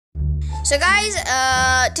So guys,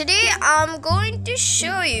 today I'm going to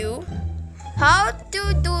show you how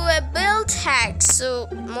to do a build hack. So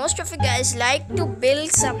most of you guys like to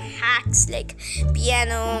build some hacks like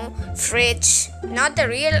piano, fridge, not the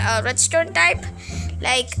real redstone type,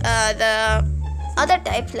 like the other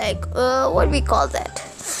type, like what we call that,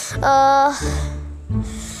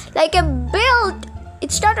 like a build.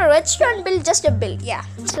 It's not a redstone build, just a build. Yeah.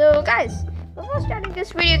 So guys, before starting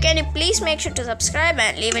this video, can you please make sure to subscribe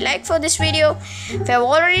and leave a like for this video? If you have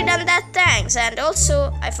already done that, thanks. And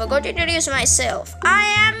also, I forgot to introduce myself. I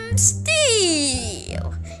am Steve.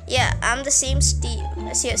 Yeah, I'm the same Steve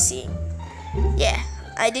as you're seeing. Yeah,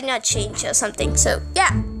 I did not change or something. So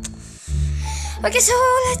yeah. Okay, so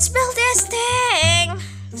let's build this thing.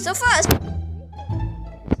 So first,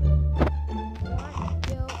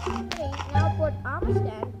 now put armor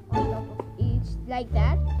stand on top of each like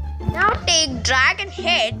that. Now take dragon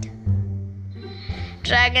head.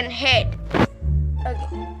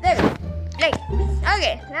 Okay, there we go. Like,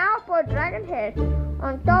 okay, now put dragon head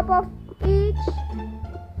on top of each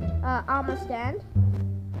armor stand.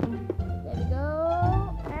 There we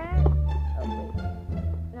go. And okay,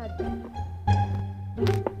 not there.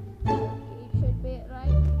 Okay, it should be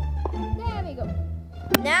right. There we go.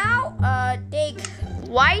 Now take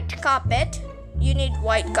white carpet. You need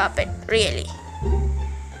white carpet, really.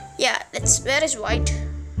 Yeah, where is white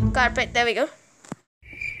carpet? There we go.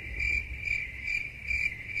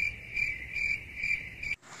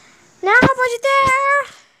 Now put it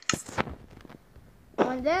there.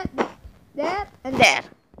 On there, and there.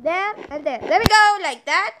 There and there. There we go, like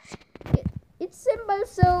that. It's simple.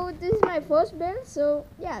 So this is my first build. So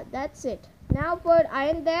yeah, that's it. Now put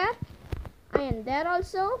iron there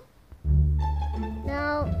also.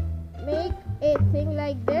 Now make a thing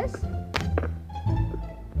like this.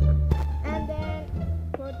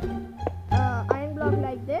 Iron block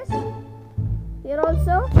like this. Here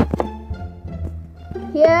also.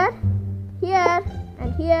 Here,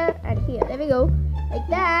 and here, and here. There we go. Like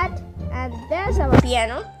that. And there's our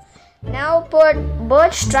piano. Now put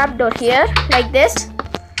birch trapdoor here, like this.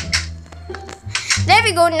 There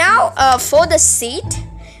we go. Now for the seat,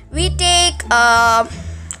 we take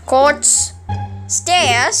quartz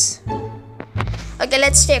stairs. Okay,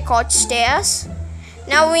 let's take quartz stairs.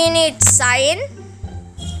 Now we need sign.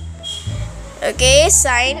 Okay,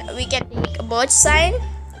 sign. We can take a birch sign.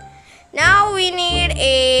 Now we need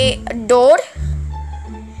a door.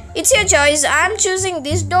 It's your choice. I'm choosing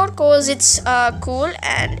this door because it's cool,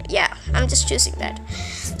 and yeah, I'm just choosing that.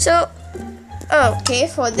 So okay,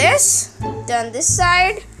 for this, turn this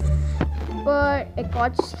side. Put a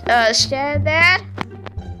quartz stair there.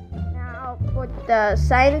 Now put the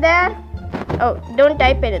sign there. Oh, don't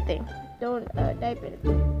type anything. Don't type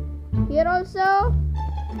anything. Here also.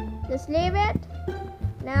 Just leave it.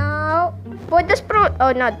 Now put the sprue.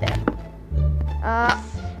 Oh, not there.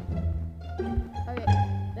 Okay.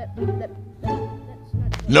 That's not there.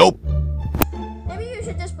 Nope. Maybe you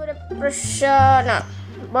should just put a pressure. No.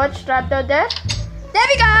 Birch trapdoor there. There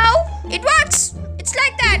we go. It works. It's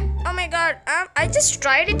like that. Oh my god. I just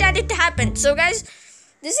tried it and it happened. So guys,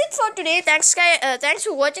 this is it for today. Thanks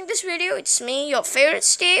for watching this video. It's me, your favorite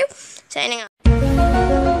Steve, signing out.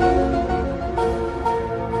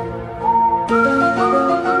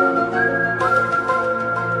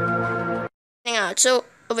 So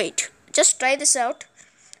wait, just try this out.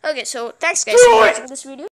 Okay, so thanks guys for watching this video.